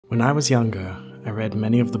When I was younger, I read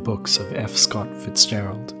many of the books of F. Scott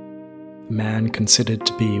Fitzgerald, a man considered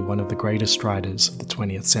to be one of the greatest writers of the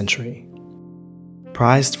 20th century.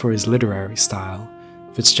 Prized for his literary style,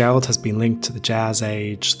 Fitzgerald has been linked to the Jazz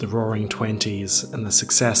Age, the Roaring Twenties, and the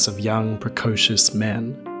success of young, precocious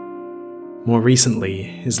men. More recently,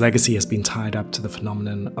 his legacy has been tied up to the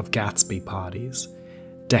phenomenon of Gatsby parties,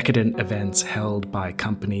 decadent events held by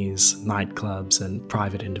companies, nightclubs, and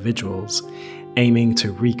private individuals, aiming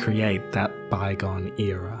to recreate that bygone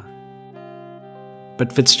era.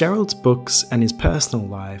 But Fitzgerald's books and his personal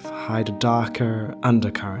life hide a darker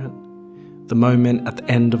undercurrent, the moment at the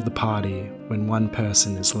end of the party when one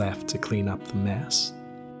person is left to clean up the mess.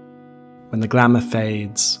 When the glamour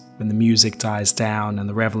fades, when the music dies down and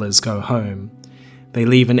the revelers go home, they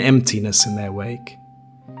leave an emptiness in their wake.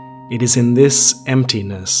 It is in this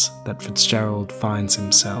emptiness that Fitzgerald finds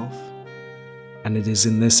himself, and it is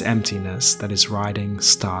in this emptiness that his writing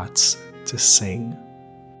starts to sing.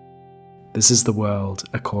 This is the world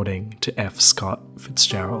according to F. Scott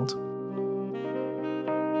Fitzgerald.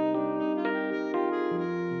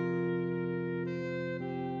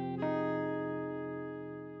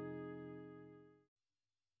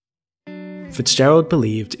 Fitzgerald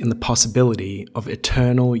believed in the possibility of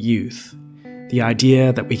eternal youth, the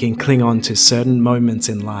idea that we can cling on to certain moments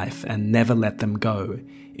in life and never let them go,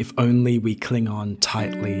 if only we cling on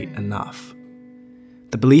tightly enough.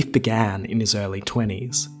 The belief began in his early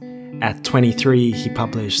 20s. At 23, he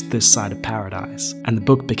published This Side of Paradise, and the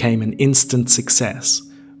book became an instant success,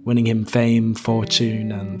 winning him fame,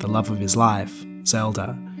 fortune, and the love of his life,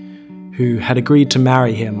 Zelda, who had agreed to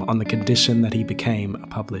marry him on the condition that he became a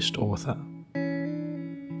published author.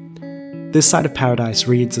 This Side of Paradise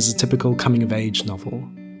reads as a typical coming-of-age novel.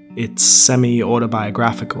 It's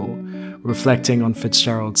semi-autobiographical, reflecting on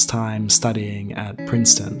Fitzgerald's time studying at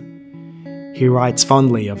Princeton. He writes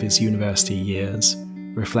fondly of his university years,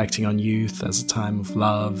 reflecting on youth as a time of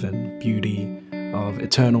love and beauty, of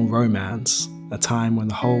eternal romance, a time when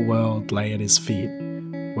the whole world lay at his feet,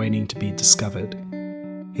 waiting to be discovered.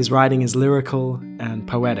 His writing is lyrical and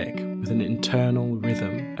poetic, with an internal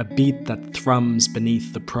rhythm, a beat that thrums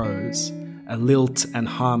beneath the prose, a lilt and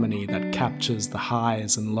harmony that captures the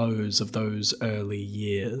highs and lows of those early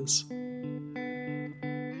years.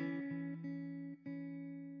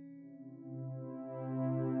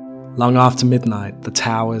 Long after midnight, the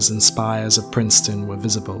towers and spires of Princeton were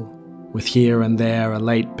visible, with here and there a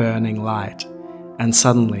late burning light, and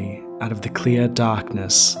suddenly, out of the clear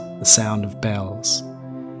darkness, the sound of bells.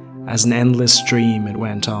 As an endless dream it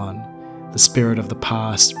went on, the spirit of the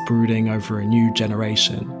past brooding over a new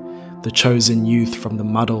generation, the chosen youth from the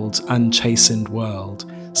muddled, unchastened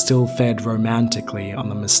world, still fed romantically on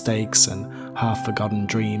the mistakes and half-forgotten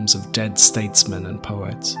dreams of dead statesmen and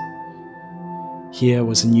poets. Here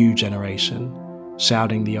was a new generation,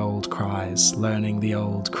 shouting the old cries, learning the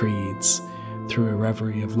old creeds, through a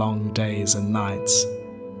reverie of long days and nights,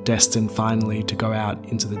 destined finally to go out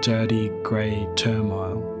into the dirty, grey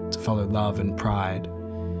turmoil to follow love and pride.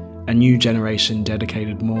 A new generation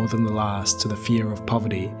dedicated more than the last to the fear of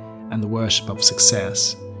poverty and the worship of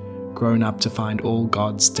success, grown up to find all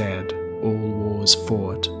gods dead, all wars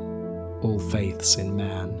fought, all faiths in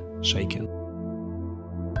man shaken.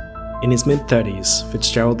 In his mid-30s,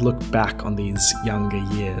 Fitzgerald looked back on these younger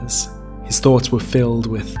years. His thoughts were filled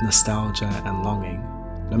with nostalgia and longing.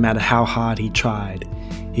 No matter how hard he tried,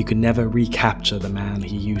 he could never recapture the man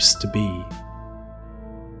he used to be.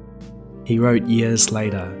 He wrote years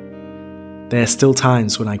later, "There are still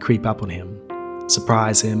times when I creep up on him,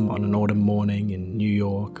 surprise him on an autumn morning in New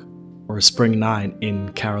York, or a spring night in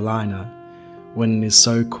Carolina, when it is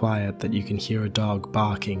so quiet that you can hear a dog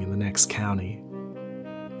barking in the next county.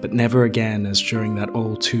 But never again as during that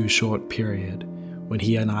all too short period when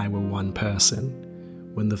he and I were one person,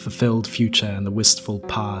 when the fulfilled future and the wistful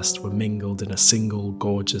past were mingled in a single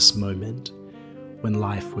gorgeous moment, when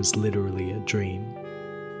life was literally a dream."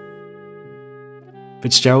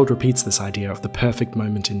 Fitzgerald repeats this idea of the perfect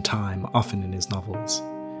moment in time often in his novels,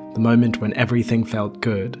 the moment when everything felt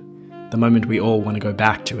good, the moment we all want to go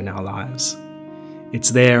back to in our lives. It's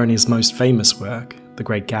there in his most famous work, The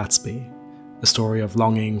Great Gatsby, a story of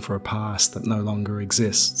longing for a past that no longer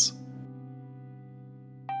exists.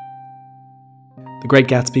 The Great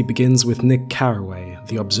Gatsby begins with Nick Carraway,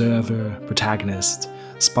 the observer, protagonist,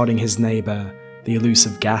 spotting his neighbour, the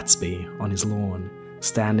elusive Gatsby, on his lawn,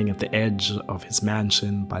 standing at the edge of his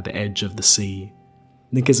mansion by the edge of the sea.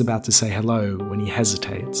 Nick is about to say hello when he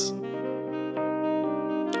hesitates.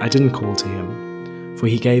 I didn't call to him, for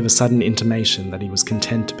he gave a sudden intimation that he was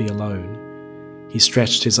content to be alone. He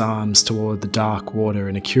stretched his arms toward the dark water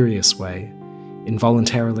in a curious way,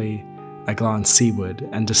 Involuntarily, I glanced seaward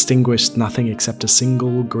and distinguished nothing except a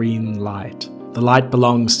single green light. The light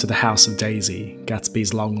belongs to the house of Daisy,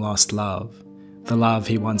 Gatsby's long-lost love, the love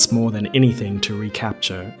he wants more than anything to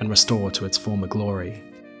recapture and restore to its former glory.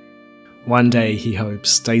 One day, he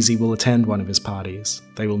hopes, Daisy will attend one of his parties,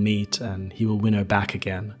 they will meet, and he will win her back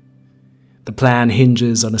again. The plan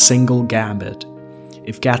hinges on a single gambit.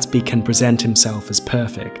 If Gatsby can present himself as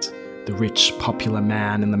perfect, the rich, popular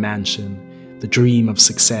man in the mansion, the dream of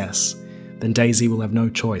success, then Daisy will have no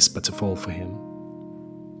choice but to fall for him.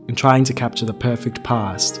 In trying to capture the perfect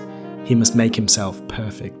past, he must make himself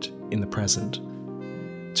perfect in the present.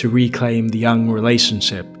 To reclaim the young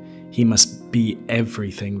relationship, he must be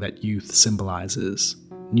everything that youth symbolizes: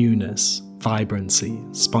 newness, vibrancy,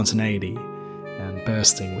 spontaneity, and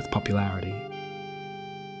bursting with popularity.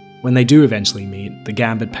 When they do eventually meet, the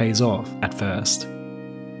gambit pays off at first.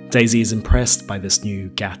 Daisy is impressed by this new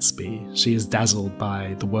Gatsby. She is dazzled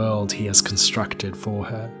by the world he has constructed for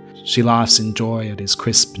her. She laughs in joy at his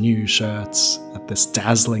crisp new shirts, at this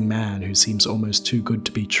dazzling man who seems almost too good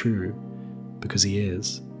to be true, because he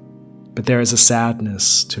is. But there is a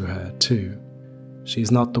sadness to her, too. She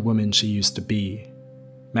is not the woman she used to be.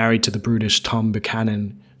 Married to the brutish Tom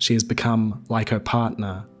Buchanan, she has become, like her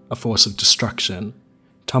partner, a force of destruction.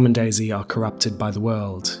 Tom and Daisy are corrupted by the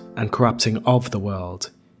world, and corrupting of the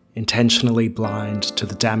world, intentionally blind to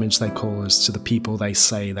the damage they cause to the people they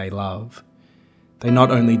say they love. They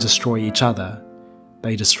not only destroy each other,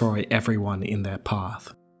 they destroy everyone in their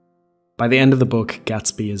path. By the end of the book,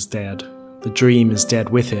 Gatsby is dead. The dream is dead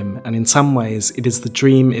with him, and in some ways, it is the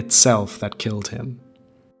dream itself that killed him.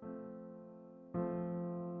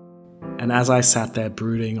 And as I sat there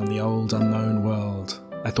brooding on the old unknown world,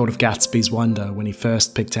 I thought of Gatsby's wonder when he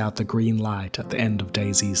first picked out the green light at the end of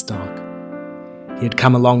Daisy's dock. He had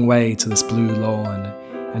come a long way to this blue lawn,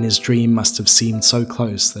 and his dream must have seemed so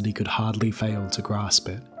close that he could hardly fail to grasp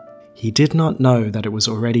it. He did not know that it was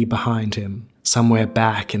already behind him, somewhere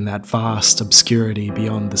back in that vast obscurity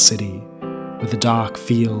beyond the city, where the dark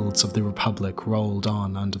fields of the Republic rolled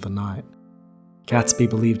on under the night. Gatsby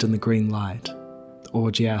believed in the green light, the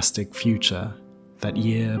orgiastic future that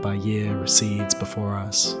year by year recedes before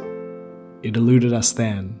us. It eluded us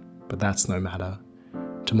then, but that's no matter.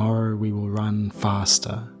 Tomorrow we will run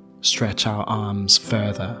faster, stretch our arms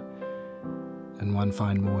further, and one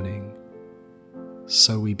fine morning,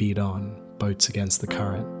 so we beat on, boats against the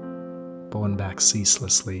current, borne back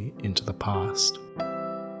ceaselessly into the past.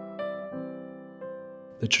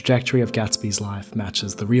 The trajectory of Gatsby's life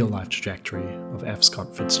matches the real-life trajectory of F.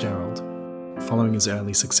 Scott Fitzgerald. Following his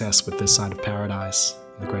early success with This Side of Paradise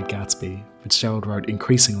and The Great Gatsby, Fitzgerald wrote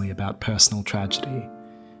increasingly about personal tragedy,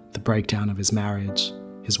 the breakdown of his marriage,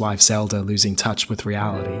 his wife Zelda losing touch with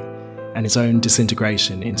reality, and his own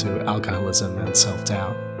disintegration into alcoholism and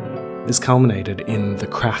self-doubt. This culminated in the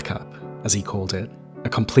crack-up, as he called it, a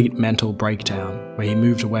complete mental breakdown where he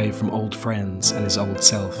moved away from old friends and his old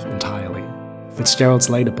self entirely. Fitzgerald's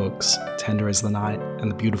later books, Tender as the Night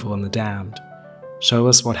and The Beautiful and the Damned, show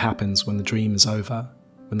us what happens when the dream is over,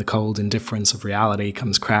 when the cold indifference of reality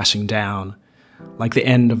comes crashing down. Like the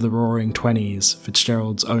end of the Roaring Twenties,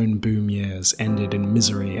 Fitzgerald's own boom years ended in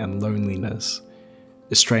misery and loneliness.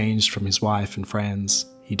 Estranged from his wife and friends,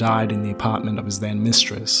 he died in the apartment of his then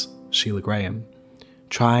mistress, Sheila Graham,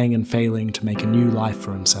 trying and failing to make a new life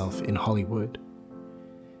for himself in Hollywood.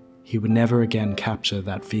 He would never again capture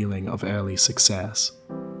that feeling of early success.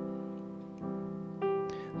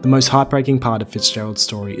 The most heartbreaking part of Fitzgerald's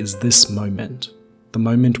story is this moment, the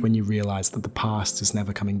moment when you realize that the past is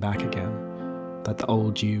never coming back again, that the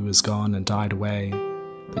old you is gone and died away,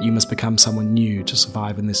 that you must become someone new to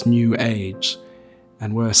survive in this new age,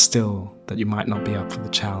 and worse still, that you might not be up for the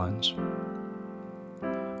challenge.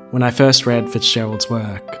 When I first read Fitzgerald's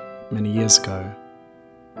work, many years ago,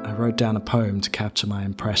 I wrote down a poem to capture my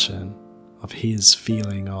impression of his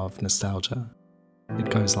feeling of nostalgia. It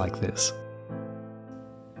goes like this.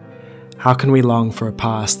 How can we long for a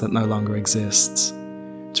past that no longer exists?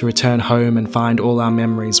 To return home and find all our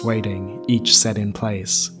memories waiting, each set in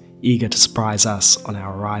place, eager to surprise us on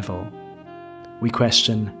our arrival. We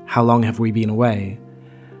question, how long have we been away?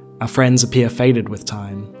 Our friends appear faded with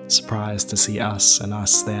time, surprised to see us and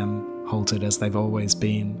us them, halted as they've always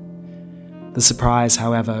been. The surprise,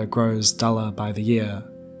 however, grows duller by the year.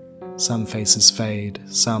 Some faces fade,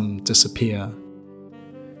 some disappear.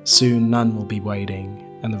 Soon none will be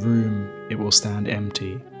waiting, and the room, it will stand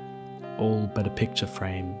empty, all but a picture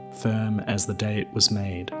frame, firm as the day it was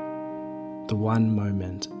made. The one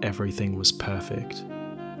moment everything was perfect.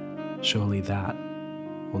 Surely that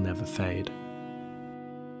will never fade.